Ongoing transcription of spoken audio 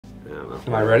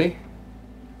Am I ready?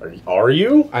 Are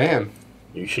you? I am.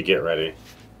 You should get ready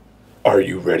Are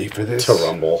you ready for this? to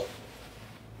rumble.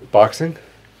 Boxing?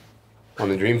 On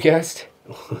the Dreamcast?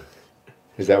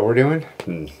 Is that what we're doing?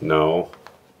 No.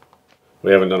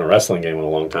 We haven't done a wrestling game in a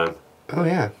long time. Oh,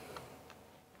 yeah.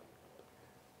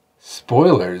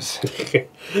 Spoilers.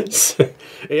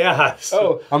 Yeah.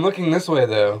 Oh, I'm looking this way,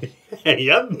 though.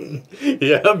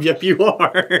 Yep, you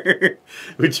are.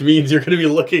 Which means you're going to be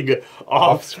looking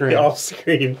off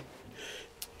screen.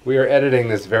 We are editing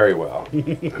this very well.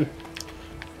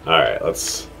 Alright,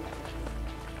 let's...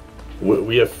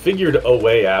 We have figured a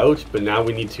way out, but now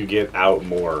we need to get out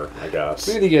more, I guess.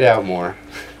 We need to get out more.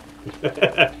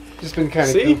 Just been kind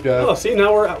of cooped up. Oh, see,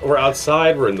 now we're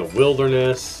outside, we're in the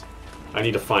wilderness. I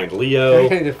need to find Leo. I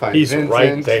need to find He's Vincent.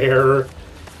 right there.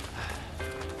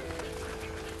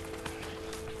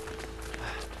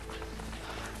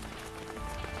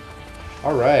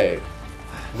 Alright.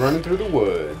 Running through the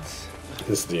woods.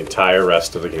 This is the entire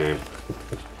rest of the game.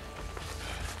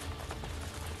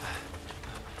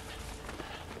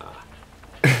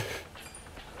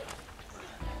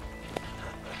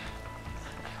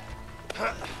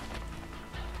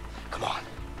 Come on.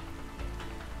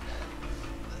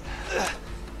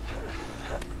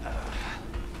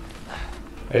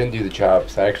 I didn't do the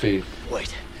chops. I actually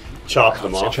Wait. Chop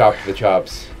them off. chopped the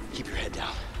chops. Keep your head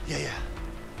down. Yeah.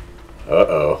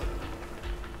 Uh-oh.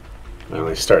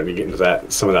 Finally starting to get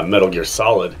into some of that Metal Gear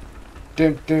Solid.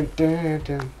 Dun, dun, dun,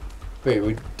 dun. Wait,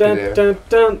 we Dun, did dun,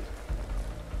 dun.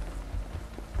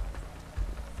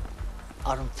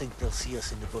 I don't think they'll see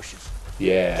us in the bushes. That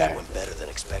Yeah. went better than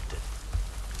expected.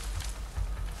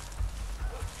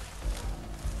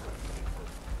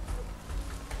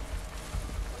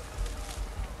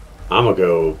 I'm gonna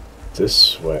go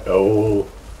this way. Oh.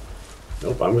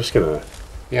 Nope, I'm just gonna...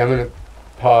 Yeah, I'm gonna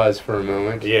pause for a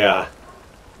moment. Yeah.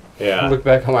 Yeah. Look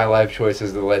back on my life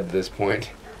choices that led to this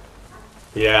point.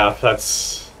 Yeah,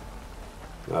 that's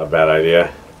not a bad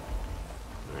idea.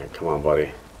 Alright, come on,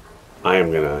 buddy. I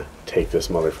am gonna take this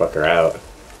motherfucker out.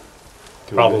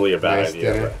 Do Probably a bad nice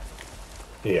idea, dinner.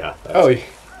 but... Yeah. Oh,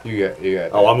 you got.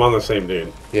 Oh, I'm on the same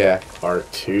dude. Yeah,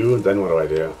 R2, then what do I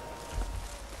do?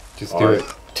 just do it.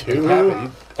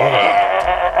 R2?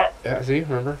 Yeah, see,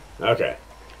 remember? Okay.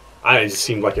 It just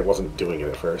seemed like it wasn't doing it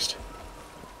at first.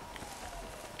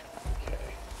 Okay.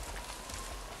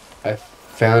 I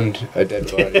found a dead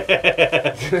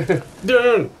body.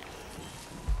 Done!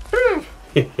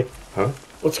 Huh?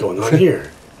 What's going on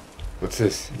here? What's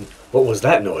this? What was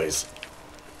that noise?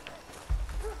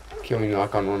 Can we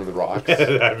knock on one of the rocks?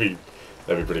 that'd be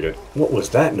pretty good. What was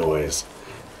that noise?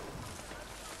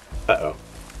 Uh-oh.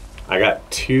 I got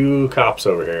 2 cops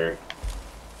over here.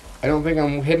 I don't think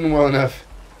I'm hidden well enough.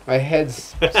 My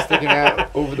head's sticking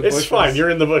out over the bushes. It's fine, you're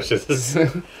in the bushes.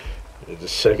 You're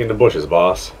just shaking the bushes,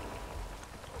 boss.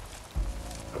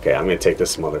 Okay, I'm gonna take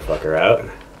this motherfucker out.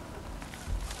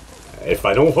 If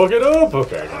I don't fuck it up,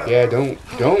 okay. Yeah, don't.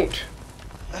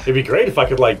 It'd be great if I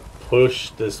could, like, pull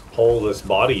this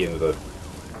body into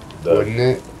Wouldn't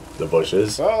it? the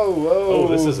bushes. Whoa. Oh,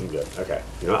 this isn't good. Okay.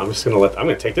 You know, I'm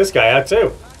gonna take this guy out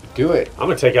too. Do it. I'm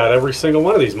gonna take out every single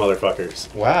one of these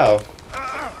motherfuckers. Wow.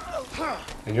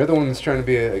 And you're the one that's trying to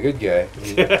be a good guy. I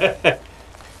mean,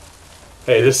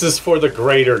 Hey, this is for the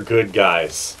greater good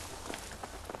guys.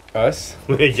 us?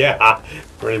 Yeah,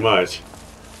 pretty much.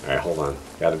 Alright, hold on.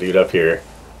 Got a dude up here.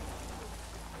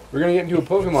 We're gonna get into a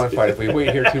Pokemon fight if we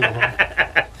wait here too long.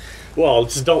 Well,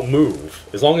 just don't move.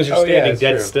 As long as you're Oh, yeah, standing that's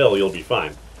dead true. still, you'll be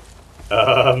fine.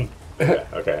 Okay.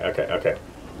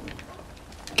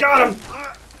 Got him!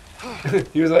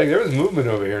 He was like, there was movement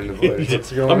over here in the bush.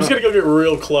 What's going on? I'm just gonna go get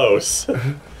real close.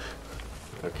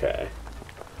 Okay.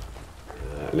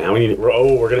 Now we need.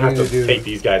 We're gonna have to take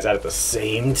these guys out at the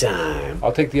same time.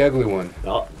 I'll take the ugly one.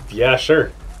 Oh, yeah,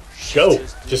 sure. Go.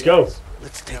 Just go.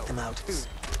 Let's take them out.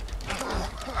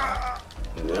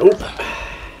 Nope.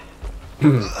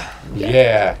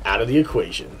 Yeah. Out of the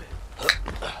equation.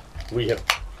 We have.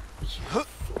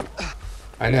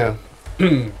 I know.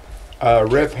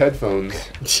 Rip headphones.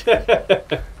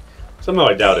 Somehow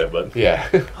I doubt it, but Yeah.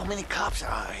 How many cops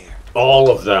are out here?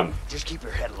 all of them, Just keep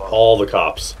your head low. all the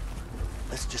cops,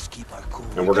 Let's just keep our cool.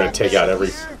 and we're gonna take out every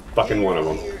fucking one of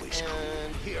them. Always cool.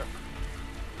 And here.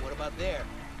 What about there?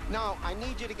 Now, I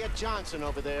need you to get Johnson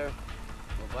over there.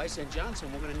 Well, if I send Johnson,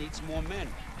 we're gonna need some more men.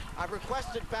 I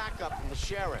requested backup from the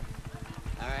sheriff.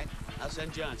 All right, I'll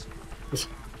send Johnson.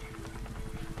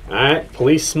 All right,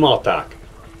 police small talk.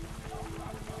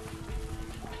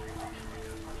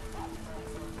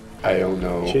 I don't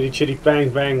know. Chitty chitty bang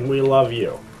bang, we love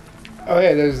you. Oh,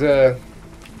 hey, there's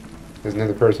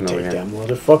another person over Take here. that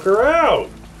motherfucker out.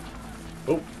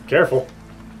 Oh, careful.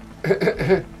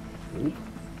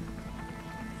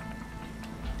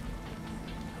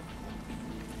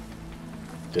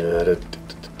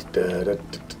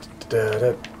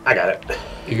 I got it.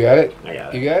 You got it? I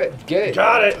got it. You got it? Get it.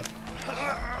 Got it.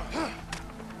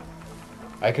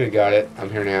 I could have got it. I'm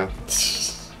here now.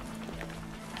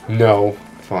 No.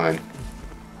 Fine.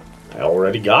 I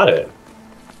already got it.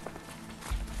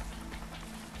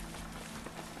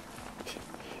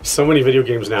 So many video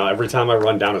games now, every time I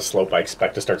run down a slope, I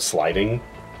expect to start sliding.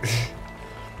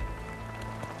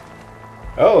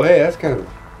 Oh, hey, that's kind of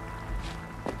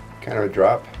a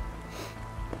drop.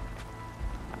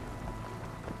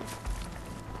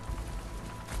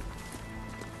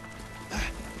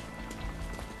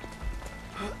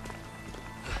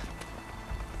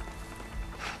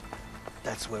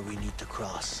 That's where we need to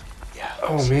cross. Yeah.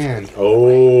 Oh man.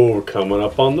 Oh, coming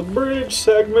up on the bridge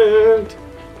segment.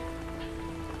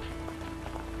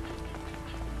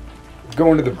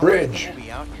 Going to the bridge. We'll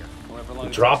be out here. However long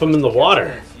it Drop takes him in us the to water.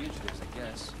 catch the fugitives, I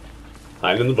guess.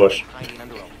 Hide in the bush. Hiding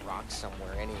under a rock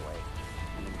somewhere anyway.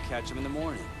 And we'll catch them in the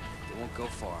morning. They won't go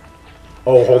far.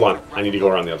 Oh, hold on. I need to go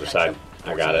around the other side.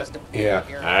 I got it. Yeah.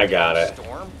 I got it.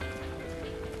 Storm?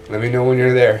 Let me know when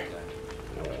you're there.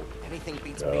 Anything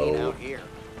beats Go. being out here.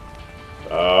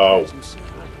 Oh. Too soon.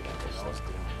 Let's do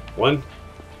it. 1,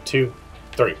 2,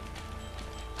 3.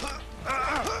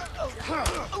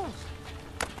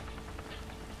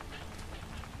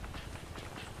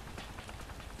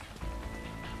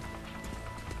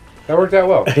 That worked out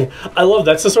well. I love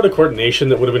that's the sort of coordination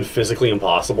that would have been physically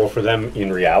impossible for them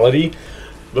in reality.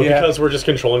 But Yeah. because we're just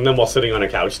controlling them while sitting on a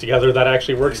couch together, that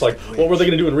actually works. Like, what were they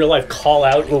going to do in real life? Call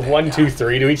out with 1, 2,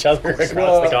 3 to each other across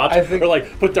Well, the couch? I think- Or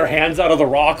like put their hands out of the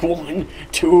rock. 1,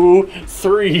 2,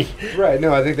 3. Right,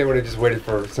 no, I think they would have just waited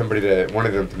for one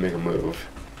of them to make a move.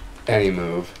 Any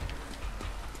move.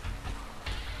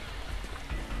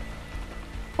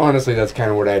 Honestly, that's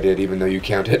kind of what I did, even though you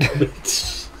counted.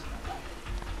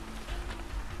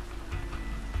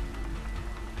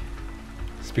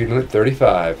 Speed limit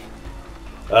 35.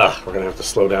 Ugh, we're going to have to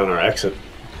slow down our exit.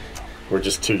 We're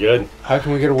just too good. How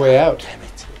can we get a way out Damn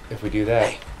it. if we do that?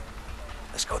 Hey,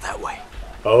 let's go that way.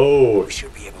 Oh, We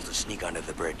should be able to sneak under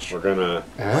the bridge. we're going to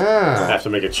Ah. have to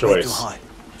make a Way too choice. high.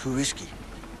 Too risky.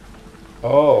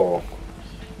 Oh.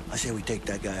 I say we take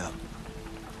that guy out.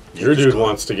 Your dude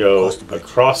wants to go Across the bridge.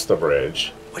 across the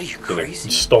bridge What are you, in crazy?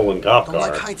 a stolen cop Don't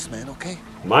like car. heights, man, okay?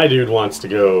 My dude wants to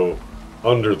go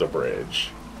under the bridge.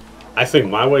 I think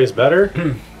my way is better,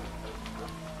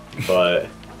 but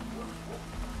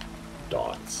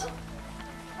dots.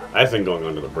 I think going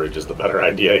under the bridge is the better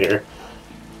idea here.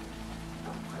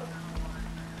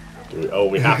 Oh,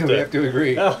 we have we to. have to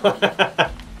agree.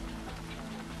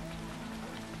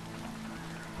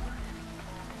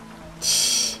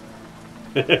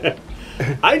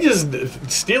 I just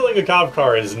stealing a cop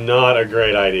car is not a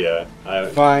great idea.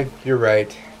 Fine, you're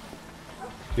right.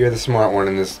 You're the smart one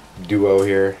in this duo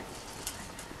here.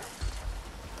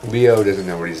 Leo doesn't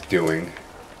know what he's doing.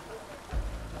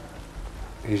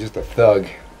 He's just a thug.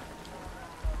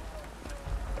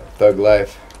 Thug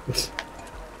life.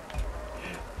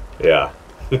 Yeah.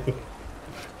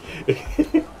 He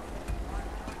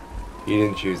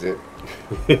didn't choose it.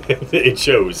 It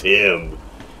chose him.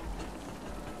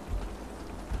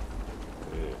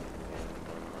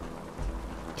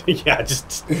 Yeah,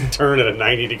 just turn at a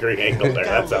 90-degree angle there.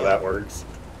 That's how that works.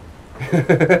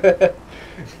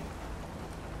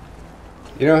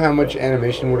 You know how much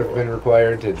animation would have been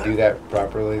required to do that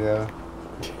properly, though?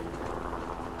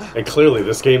 And clearly,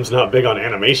 this game's not big on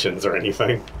animations or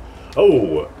anything.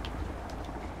 Oh.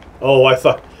 Oh, I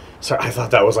thought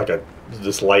that was like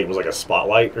this light was like a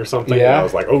spotlight or something. Yeah. And I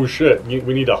was like, oh shit,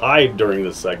 we need to hide during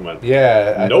this segment.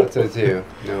 Yeah, I Nope. thought so too.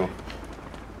 No.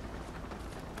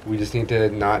 We just need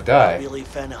to not die. Really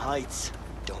fan of heights.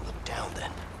 Don't look down then.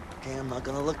 Okay, I'm not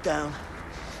gonna look down.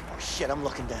 Oh shit, I'm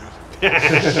looking down.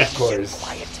 Of course.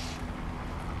 Quiet.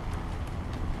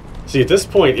 See, at this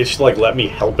point, it should like let me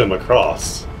help him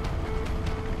across.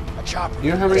 A chopper.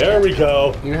 You know how many? There we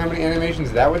go. You know how many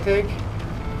animations that would take?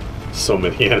 So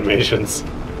many animations.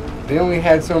 They only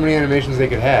had so many animations they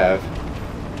could have.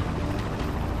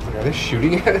 Like, are they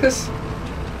shooting at us?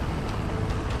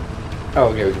 Oh,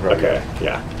 okay, we can probably. Okay,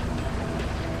 yeah.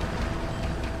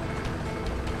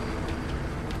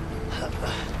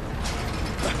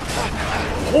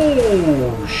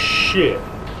 Oh shit.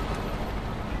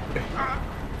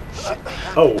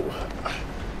 Oh.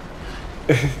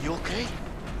 You okay?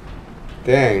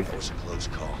 Dang. That was a close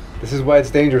call. This is why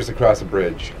it's dangerous to cross a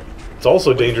bridge. It's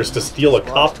also dangerous to steal a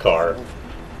cop car.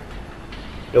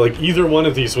 Like, either one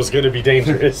of these was going to be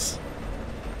dangerous.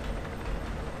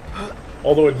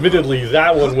 Although, admittedly,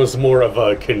 that one was more of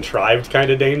a contrived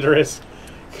kind of dangerous.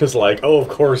 Because, like, oh, of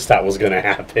course that was going to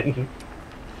happen.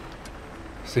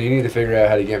 So you need to figure out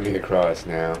how to get me across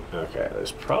now. Okay,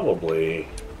 there's probably...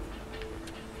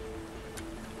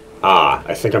 Ah,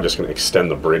 I think I'm just going to extend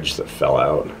the bridge that fell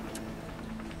out.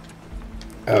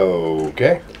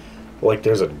 Okay. Like,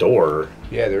 there's a door.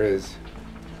 Yeah, there is.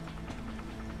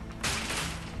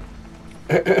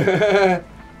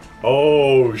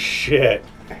 Oh, shit.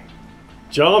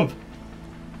 Jump!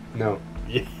 No.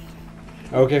 Yeah.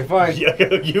 Okay, fine.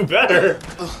 Yeah, you better.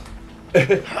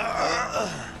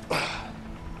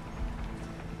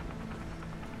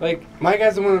 Like, my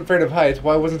guy's the one afraid of heights.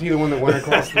 Why wasn't he the one that went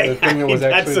across the thing that was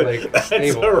actually, like,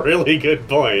 stable? That's a really good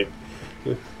point.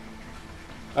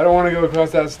 I don't want to go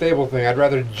across that stable thing. I'd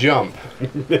rather jump.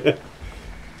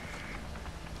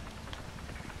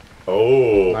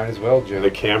 Oh. Might as well jump.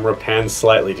 The camera pans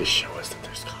slightly to show us that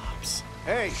there's cops.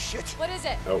 Hey, shit. What is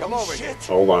it? Oh. Come over here.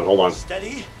 Hold on, hold on.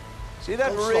 Steady. See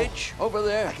that Go bridge over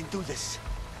there? I can do this.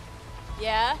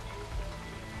 Yeah?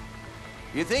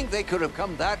 You think they could have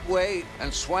come that way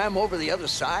and swam over the other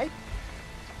side?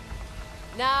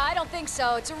 Nah, I don't think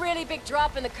so. It's a really big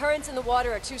drop and the currents in the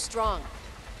water are too strong.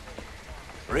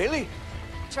 Really?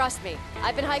 Trust me,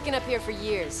 I've been hiking up here for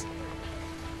years.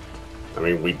 I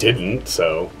mean, we didn't,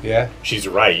 so Yeah? she's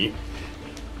right.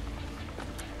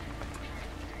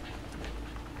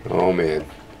 Oh, man.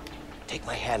 Take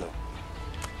my hand.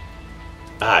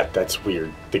 Ah, that's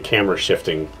weird. The camera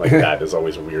shifting like that is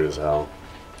always weird as hell.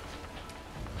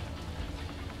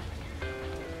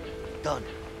 Done.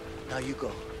 Now you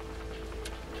go.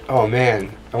 Oh,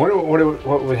 man. I wonder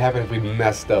what would happen if we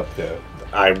messed up, though.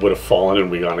 I would have fallen and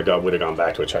would have gone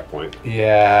back to a checkpoint.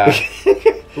 Yeah.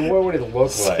 But what would it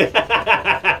look like?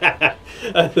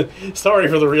 Sorry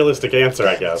for the realistic answer,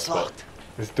 I Damn, guess. it's But locked.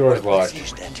 This door's Let's locked.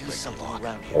 use that to do something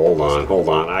around here. hold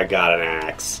on. I got an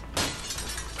axe.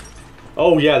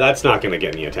 Oh yeah, that's not gonna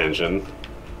get any attention.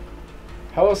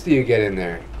 How else do you get in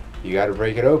there? You gotta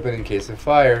break it open in case of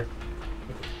fire.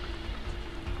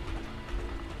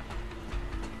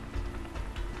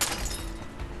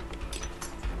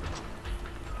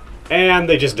 And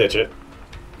they just ditch it.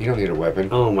 You don't need a weapon.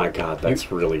 Oh my god,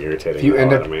 that's really irritating If you the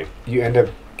end hell up, out of me. you end up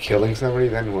killing somebody,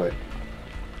 then what?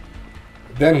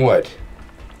 Then what?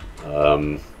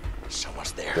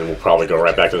 Someone's there. Then we'll probably go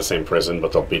right back to the same prison,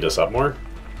 but they'll beat us up more.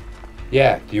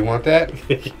 Yeah, do you want that?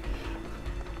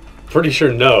 Pretty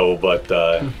sure no, but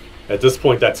at this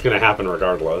point that's gonna happen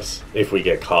regardless if we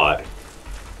get caught.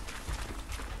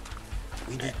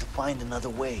 We need to find another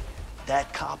way.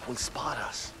 That cop will spot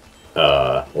us.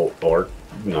 Or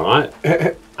not.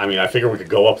 I mean, I figure we could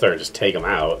go up there and just take him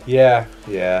out. Yeah,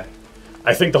 yeah,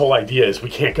 I think the whole idea is we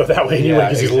can't go that way anyway Yeah,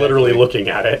 because he's exactly. literally looking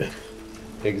at it.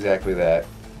 exactly that.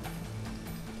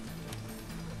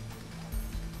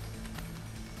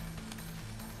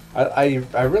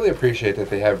 I really appreciate that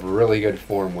they have really good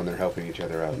form when they're helping each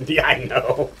other out. Yeah, I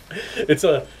know.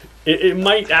 It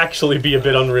might actually be a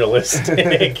bit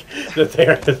unrealistic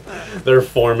that their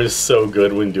form is so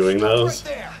good when doing those.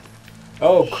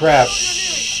 Oh crap!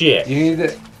 Shit. You need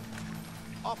to.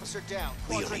 Officer down.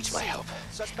 Leo needs my help.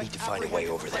 Need to find a way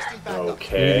over there. You need to go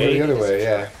Okay. the other way.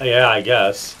 Yeah. Yeah, I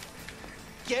guess.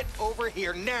 Get over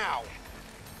here now.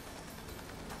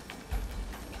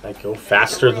 I go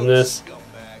faster than this.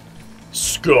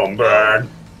 Scumbag.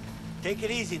 Take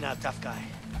it easy now, tough guy.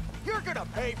 You're gonna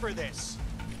pay for this.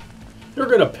 You're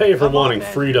gonna pay for Come on, wanting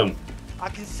man. freedom. I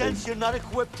can sense you're not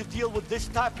equipped to deal with this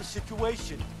type of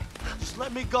situation. Just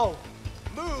let me go.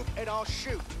 Move and I'll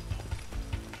shoot.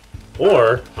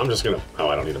 Or I'm just gonna. Oh,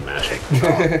 I don't need to mash it.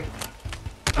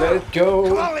 Let it go.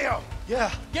 Come on, Leo.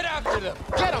 Yeah. Get after them.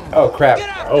 Get them. Oh crap! Get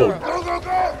after Oh. them. Go, go,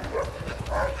 go.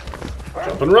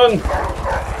 Jump and run.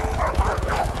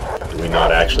 Do we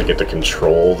not actually get to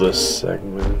control this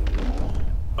segment?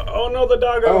 Oh no, the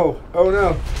doggo. Oh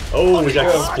no! Oh, we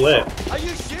got go. split. Are you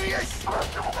serious?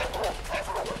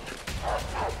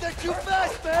 They're too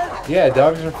fast, man. Yeah,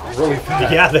 dogs are really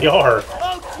fast. Yeah, they are.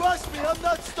 Oh, trust me, I'm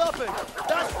not stopping.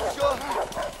 That's for sure.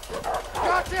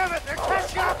 God damn it! They're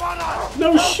catching up on us.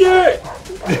 No shit.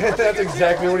 That's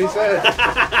exactly what he said.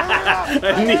 I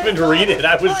didn't even read it.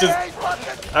 I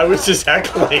was just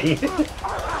heckling.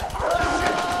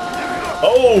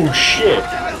 Oh shit.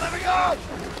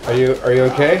 Are you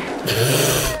okay?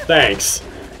 Thanks.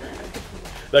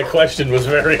 That question was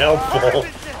very helpful.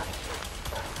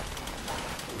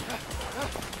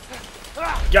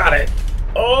 Got it.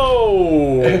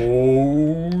 Oh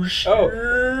shit.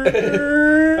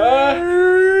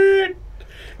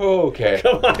 Okay.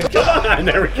 Come on,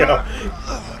 there we go.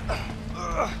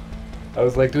 I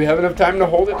was like, do we have enough time to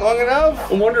hold it long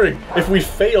enough? I'm wondering if we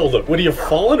failed, would he have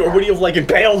fallen or would he have like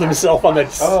impaled himself on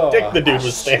that stick the dude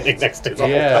was standing next to the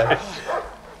whole time?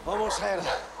 Almost had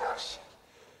him.